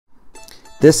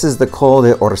This is the Col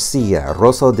de Orcia,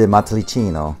 Rosso Di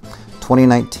Montalcino,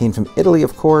 2019 from Italy,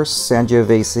 of course,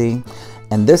 Sangiovese.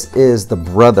 And this is the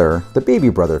brother, the baby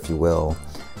brother, if you will,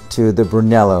 to the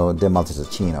Brunello di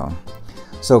Montalcino.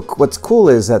 So what's cool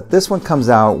is that this one comes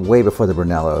out way before the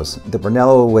Brunellos. The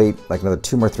Brunello will wait like another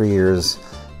 2 or 3 years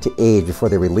to age before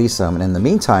they release them. And in the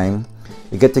meantime,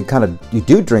 you get to you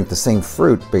do drink the same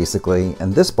fruit basically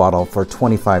in this bottle for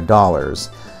 $25.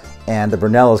 And the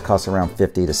Brunellos cost around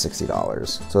 $50 to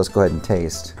 $60. So let's go ahead and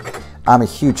taste. I'm a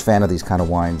huge fan of these kind of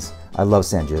wines. I love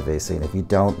Sangiovese, and if you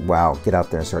don't, wow, get out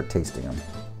there and start tasting them.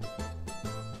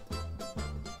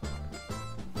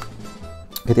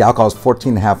 Okay, the alcohol is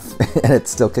 14.5 and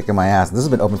it's still kicking my ass. This has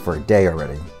been open for a day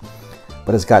already.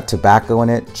 But it's got tobacco in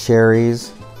it,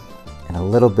 cherries, and a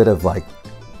little bit of like,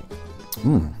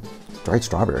 dried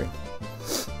strawberry.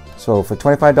 So for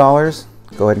 $25,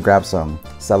 go ahead and grab some.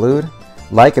 Salud,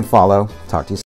 like and follow. Talk to you soon.